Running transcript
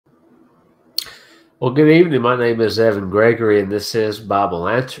Well, good evening. My name is Evan Gregory, and this is Bible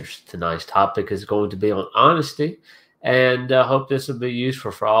Answers. Tonight's topic is going to be on honesty, and I hope this will be useful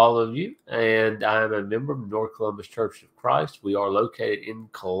for all of you. And I am a member of North Columbus Church of Christ. We are located in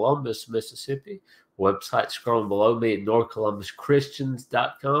Columbus, Mississippi. Website scrolling below me at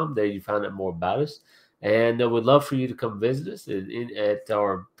northcolumbuschristians.com. There you find out more about us. And we'd love for you to come visit us at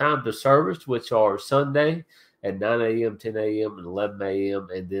our times of service, which are Sunday at 9 a.m., 10 a.m., and 11 a.m.,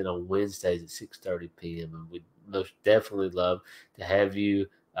 and then on Wednesdays at 6:30 p.m. And we'd most definitely love to have you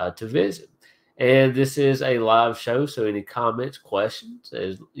to visit. And this is a live show, so any comments, questions,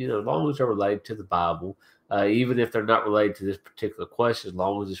 as long as they're related to the Bible, even if they're not related to this particular question, as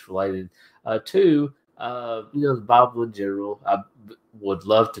long as it's related to the Bible in general, I would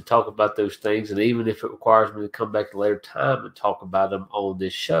love to talk about those things. And even if it requires me to come back at a later time and talk about them on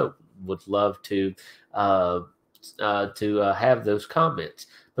this show, would love to have those comments.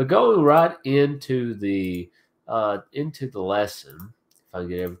 But going right into the lesson, if I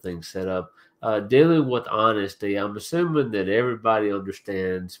get everything set up, dealing with honesty. I'm assuming that everybody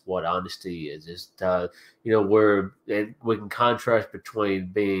understands what honesty is. We can contrast between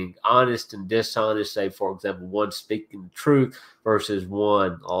being honest and dishonest. Say, for example, one speaking the truth versus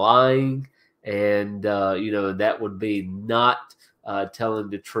one lying, and that would be not telling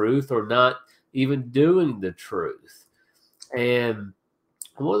the truth or not even doing the truth. And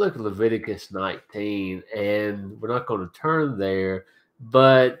we'll look at Leviticus 19, and we're not going to turn there,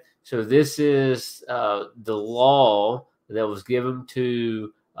 but so this is the law that was given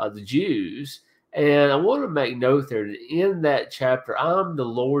to the Jews. And I want to make note there that in that chapter, I'm the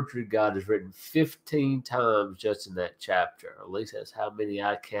Lord your God is written 15 times just in that chapter. At least that's how many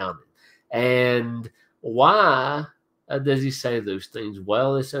I counted. And why does he say those things?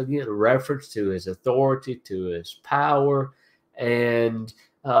 Well, it's again a reference to his authority, to his power, and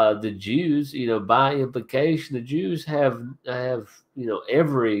the Jews, by implication, the Jews have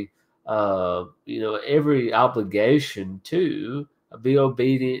every obligation to be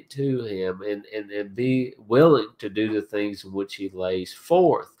obedient to him and be willing to do the things in which he lays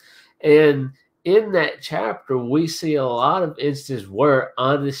forth. And in that chapter, we see a lot of instances where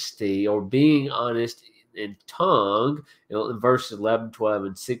honesty or being honest in tongue, in verses 11, 12,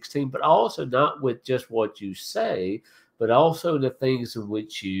 and 16, but also not with just what you say, but also the things in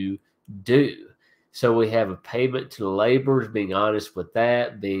which you do. So we have a payment to the laborers, being honest with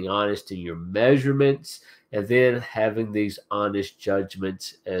that, being honest in your measurements, and then having these honest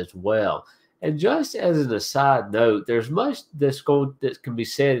judgments as well. And just as an aside note, there's much that can be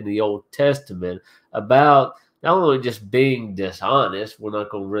said in the Old Testament about not only just being dishonest. We're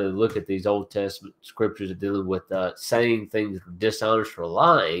not going to really look at these Old Testament scriptures dealing with saying things dishonest or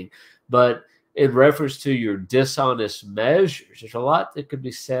lying, but in reference to your dishonest measures, there's a lot that could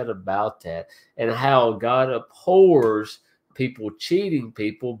be said about that and how God abhors people cheating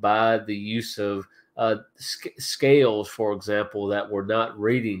people by the use of scales, for example, that were not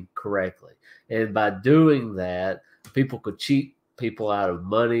reading correctly. And by doing that, people could cheat people out of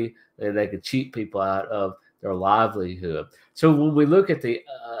money, and they could cheat people out of their livelihood. So when we look at the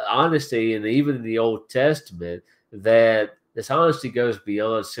honesty, and even in the Old Testament, that this honesty goes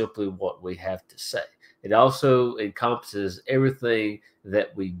beyond simply what we have to say. It also encompasses everything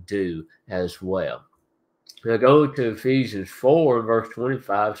that we do as well. Now, going to Ephesians 4, verse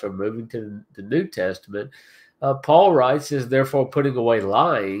 25, so moving to the New Testament, Paul writes, says, therefore, putting away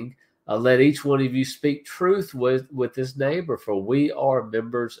lying, let each one of you speak truth with his neighbor, for we are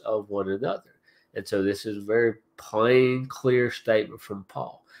members of one another. And so this is a very plain, clear statement from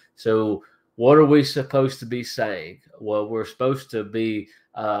Paul. So what are we supposed to be saying? Well, we're supposed to be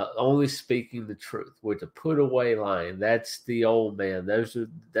only speaking the truth. We're to put away lying. That's the old man. That's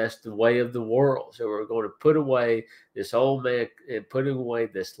the way of the world. So we're going to put away this old man and putting away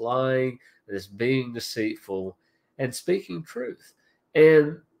this lying, this being deceitful, and speaking truth.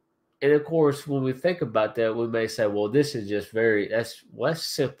 And of course, when we think about that, we may say, well, this is just that's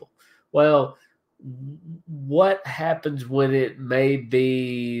simple. Well, what happens when it may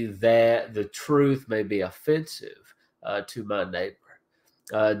be that the truth may be offensive to my neighbor?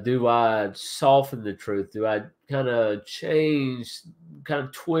 Do I soften the truth? Do I kind of twist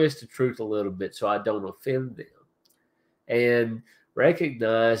the truth a little bit so I don't offend them? And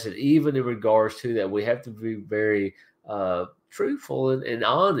recognize that even in regards to that, we have to be very truthful and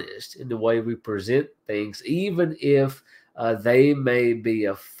honest in the way we present things, even if they may be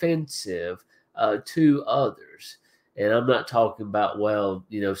offensive to others. And I'm not talking about,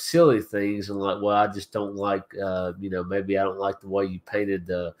 silly things and I just don't like, maybe I don't like the way you painted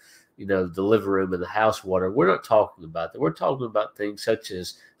the living room and the house water. We're not talking about that. We're talking about things such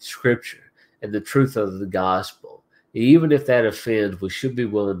as scripture and the truth of the gospel. Even if that offends, we should be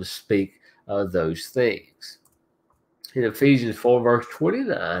willing to speak those things. In Ephesians 4, verse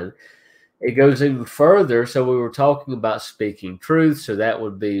 29, it goes even further. So we were talking about speaking truth. So that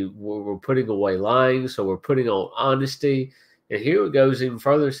would be, we're putting away lying. So we're putting on honesty. And here it goes even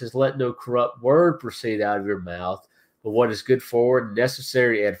further. It says, let no corrupt word proceed out of your mouth, but what is good for and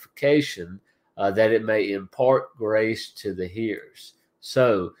necessary edification, that it may impart grace to the hearers.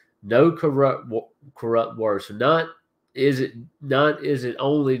 So no corrupt words. So not is it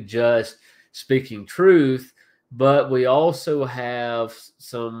only just speaking truth, but we also have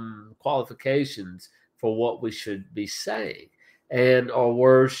some qualifications for what we should be saying. And our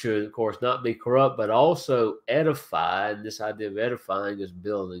words should, of course, not be corrupt, but also edify. And this idea of edifying is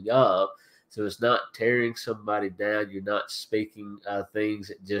building up. So it's not tearing somebody down. You're not speaking things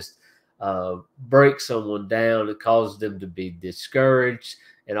that just break someone down. It causes them to be discouraged.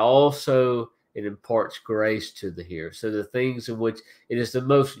 And also it imparts grace to the hearer. So the things in which it is the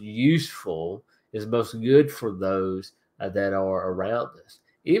most useful is most good for those that are around us.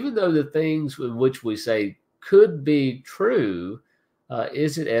 Even though the things in which we say could be true,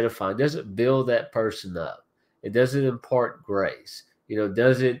 is it edifying? Does it build that person up? It doesn't impart grace.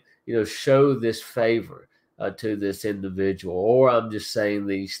 Does it, show this favor to this individual? Or I'm just saying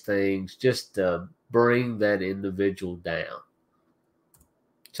these things just to bring that individual down.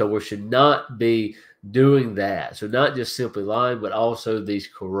 So we should not be doing that. So not just simply lying, but also these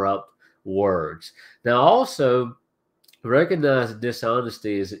corrupt words. Now, also recognize that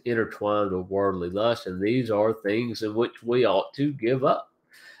dishonesty is intertwined with worldly lust, and these are things in which we ought to give up.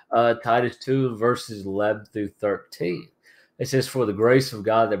 Titus 2 verses 11 through 13. It says, for the grace of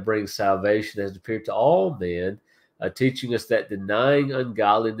God that brings salvation has appeared to all men, teaching us that denying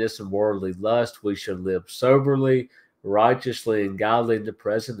ungodliness and worldly lust, we should live soberly, righteously, and godly in the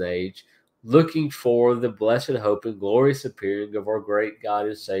present age, looking for the blessed hope and glorious appearing of our great God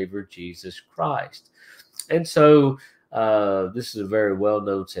and Savior, Jesus Christ. And so this is a very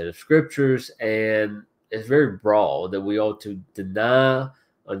well-known set of scriptures, and it's very broad that we ought to deny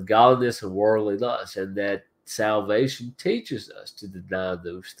ungodliness and worldly lust, and that salvation teaches us to deny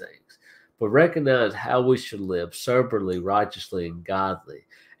those things, but recognize how we should live soberly, righteously, and godly.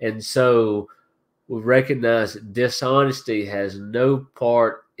 And so we recognize that dishonesty has no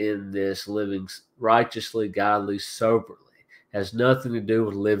part in this living righteously, godly, soberly. It has nothing to do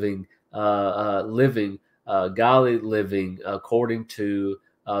with living godly living according to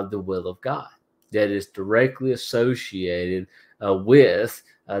the will of God. That is directly associated with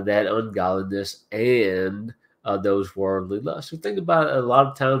that ungodliness and those worldly lusts. So think about it, a lot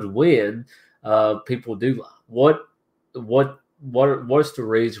of times when people do lie. What's the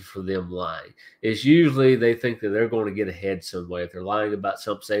reason for them lying? It's usually they think that they're going to get ahead some way. If they're lying about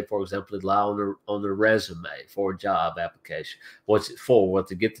something, say for example, they lie on their resume for a job application. What's it for? Well,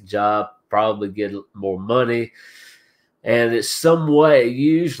 to get the job, probably get more money, and it's some way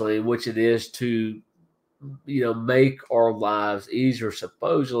usually in which it is to make our lives easier,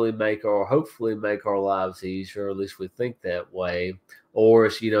 supposedly hopefully make our lives easier, at least we think that way, or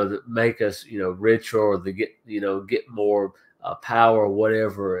it's to make us richer, or to get more power,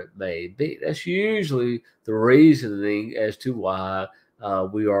 whatever it may be. That's usually the reasoning as to why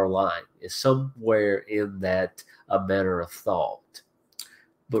we are lying. It's somewhere in that manner of thought.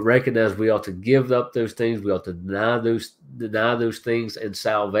 But recognize we ought to give up those things. We ought to deny those things, and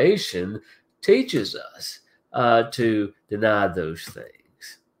salvation teaches us to deny those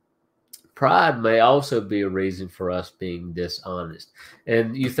things. Pride may also be a reason for us being dishonest.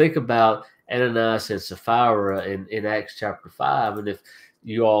 And you think about Ananias and Sapphira in Acts chapter 5, and if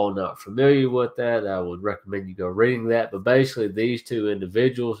you all are not familiar with that, I would recommend you go reading that. But basically, these two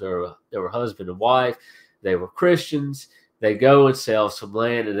individuals they were husband and wife. They were Christians. They go and sell some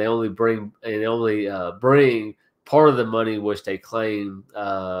land, and they only bring part of the money which they claim.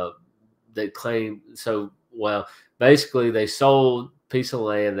 Basically, they sold a piece of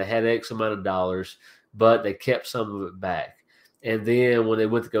land. They had X amount of dollars, but they kept some of it back. And then when they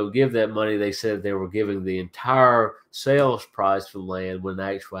went to go give that money, they said they were giving the entire sales price for land, when in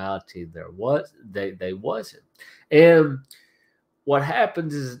actuality they wasn't. And what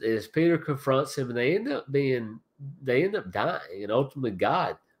happens is Peter confronts him, and they end up dying, and ultimately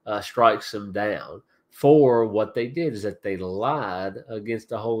God strikes them down for what they did, is that they lied against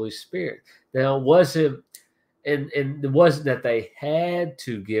the Holy Spirit. Now, it wasn't that they had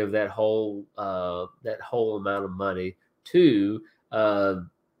to give that whole amount of money to the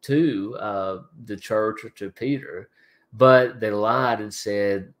church or to Peter, but they lied and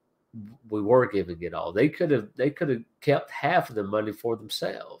said, we were giving it all. They could have kept half of the money for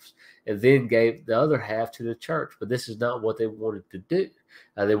themselves and then gave the other half to the church. But this is not what they wanted to do.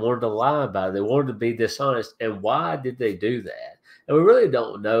 They wanted to lie about it. They wanted to be dishonest. And why did they do that? And we really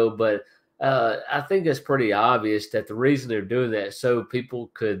don't know, but I think it's pretty obvious that the reason they're doing that is so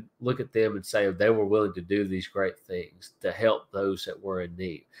people could look at them and say they were willing to do these great things to help those that were in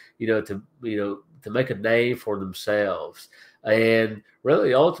need, to make a name for themselves. And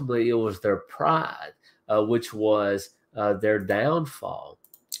really, ultimately, it was their pride, which was their downfall.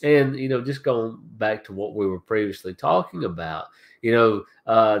 And, just going back to what we were previously talking about,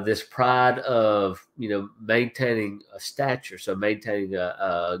 this pride of, maintaining a stature, so maintaining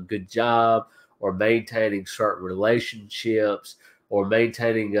a good job or maintaining certain relationships or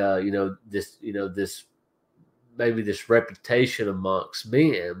maintaining, this maybe this reputation amongst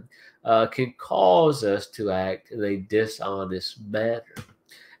men can cause us to act in a dishonest manner.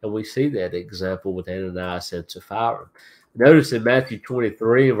 And we see that example with Ananias and Sapphira. Notice in Matthew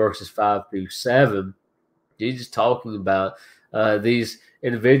 23, verses 5 through 7, Jesus talking about these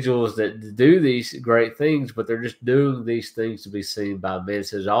individuals that do these great things, but they're just doing these things to be seen by men. It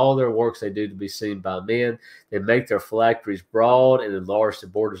says all their works they do to be seen by men. They make their phylacteries broad and enlarge the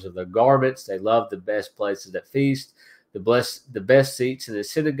borders of their garments. They love the best places at feast, the best seats in the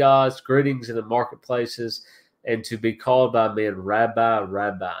synagogues, greetings in the marketplaces, and to be called by men, Rabbi,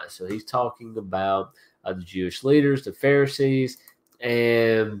 Rabbi. So he's talking about the Jewish leaders, the Pharisees,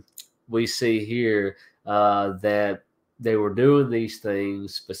 and we see here that they were doing these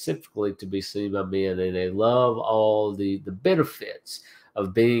things specifically to be seen by men, and they love all the benefits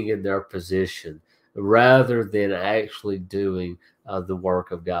of being in their position rather than actually doing the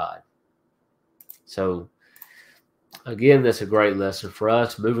work of God. So, again, that's a great lesson for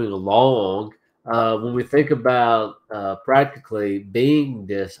us. Moving along, when we think about practically being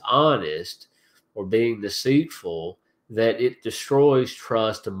dishonest or being deceitful, that it destroys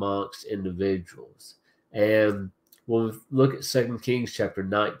trust amongst individuals. And when we look at 2 Kings chapter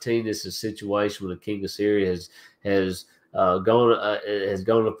 19, this is a situation when the king of Syria has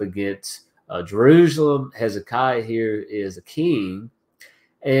gone up against Jerusalem. Hezekiah here is a king,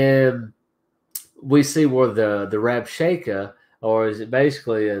 and we see where the Rabshakeh, or is it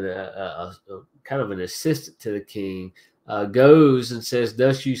basically a kind of an assistant to the king, goes and says,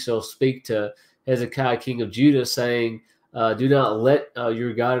 "Thus you shall speak to Hezekiah, king of Judah, saying, do not let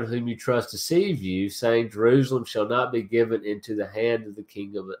your God in whom you trust deceive you, saying, Jerusalem shall not be given into the hand of the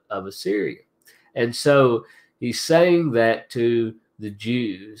king of Assyria." And so he's saying that to the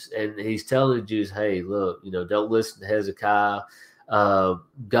Jews, and he's telling the Jews, hey, look, don't listen to Hezekiah.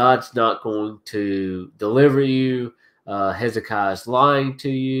 God's not going to deliver you. Hezekiah is lying to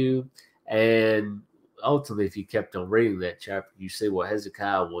you. And ultimately, if you kept on reading that chapter, you see what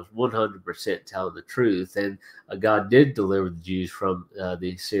Hezekiah was 100% telling the truth. And God did deliver the Jews from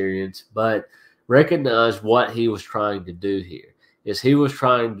the Assyrians, but recognize what he was trying to do here is he was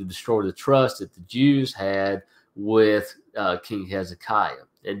trying to destroy the trust that the Jews had with King Hezekiah,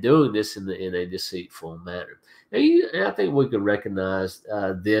 and doing this in a deceitful manner. And I think we can recognize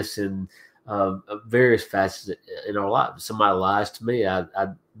this in various facets in our lives. If somebody lies to me,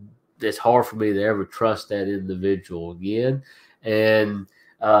 it's hard for me to ever trust that individual again. And,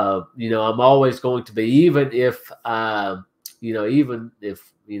 I'm always going to be, even if that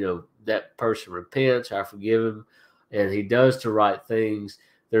person repents, I forgive him, and he does the right things,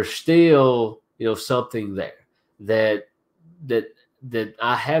 there's still, something there that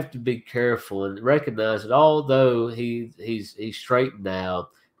I have to be careful and recognize that although he's straightened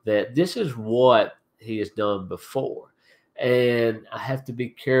out, that this is what he has done before. And I have to be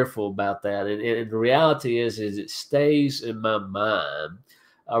careful about that. And the reality is it stays in my mind,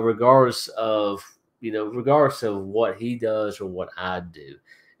 regardless of what he does or what I do.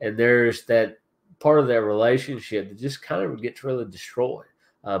 And there's that part of that relationship that just kind of gets really destroyed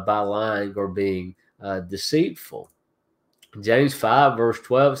by lying or being deceitful. James 5 verse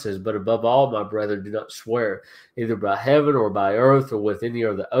 12 says, "But above all, my brethren, do not swear, either by heaven or by earth or with any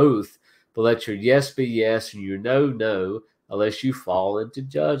other oath, but let your yes be yes and your no, no, unless you fall into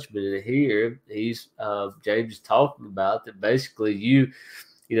judgment." And here James is talking about that basically you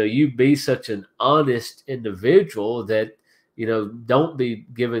be such an honest individual that, don't be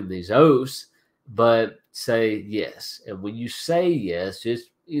giving these oaths, but say yes. And when you say yes, it's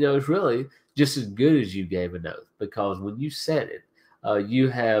really just as good as you gave an oath, because when you said it, you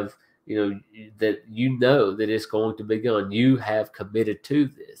have, that that it's going to be done. You have committed to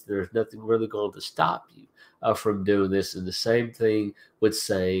this. There's nothing really going to stop you from doing this. And the same thing with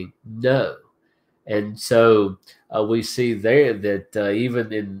saying no. And so we see there that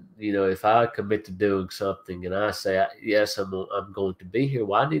even in, if I commit to doing something and I say, yes, I'm going to be here,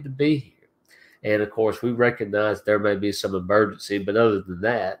 well, I need to be here. And of course, we recognize there may be some emergency, but other than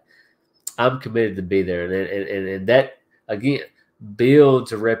that, I'm committed to be there. And that, again,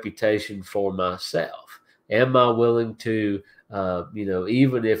 builds a reputation for myself. Am I willing to,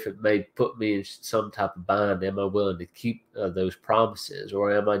 even if it may put me in some type of bind, am I willing to keep those promises?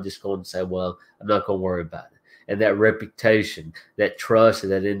 Or am I just going to say, well, I'm not going to worry about it? And that reputation, that trust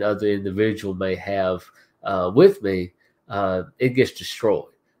that other individual may have with me, it gets destroyed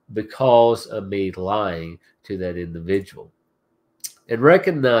because of me lying to that individual. And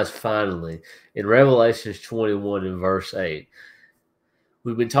recognize finally in Revelations 21 and verse 8,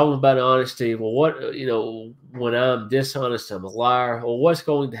 we've been talking about honesty. Well, when I'm dishonest, I'm a liar. Well, what's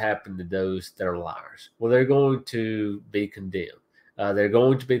going to happen to those that are liars? Well, they're going to be condemned. They're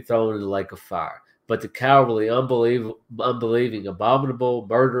going to be thrown in the lake of fire. But the cowardly, unbelieving, abominable,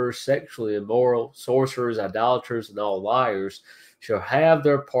 murderers, sexually immoral, sorcerers, idolaters, and all liars shall have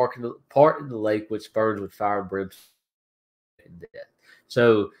their part in the lake which burns with fire and brimstone and death.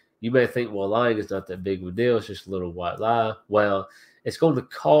 So you may think, well, lying is not that big of a deal. It's just a little white lie. Well, it's going to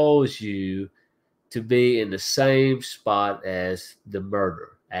cause you to be in the same spot as the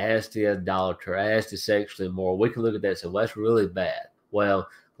murderer, as the idolater, as the sexually immoral. We can look at that and say, well, that's really bad. Well,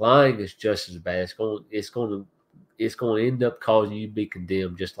 lying is just as bad. It's going to end up causing you to be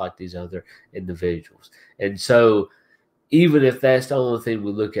condemned just like these other individuals. And so even if that's the only thing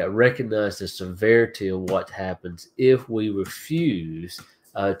we look at, recognize the severity of what happens if we refuse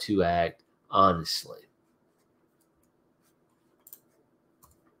to act honestly.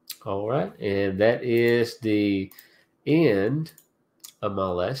 All right, and that is the end of my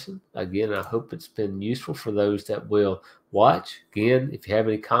lesson. Again, I hope it's been useful for those that will watch. Again, if you have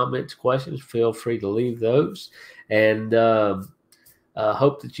any comments, questions, feel free to leave those. And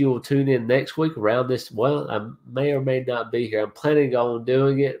hope that you will tune in next week around this. Well, I may or may not be here. I'm planning on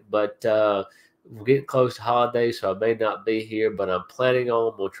doing it, but we're getting close to holidays, so I may not be here, but I'm planning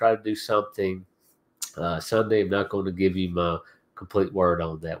on. We'll try to do something Sunday. I'm not going to give you my complete word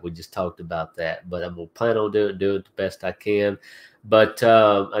on that. We just talked about that, but I'm going to plan on doing the best I can. But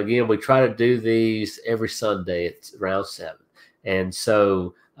again, we try to do these every Sunday. It's around 7. And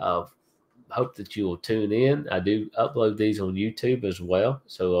so hope that you will tune in. I do upload these on YouTube as well.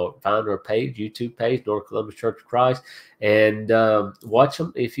 So find our page, YouTube page, North Columbus Church of Christ, and watch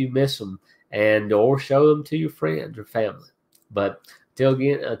them if you miss them, and or show them to your friends or family. But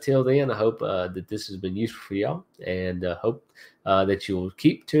until then, I hope that this has been useful for y'all, and hope that you will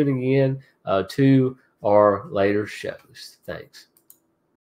keep tuning in to our later shows. Thanks.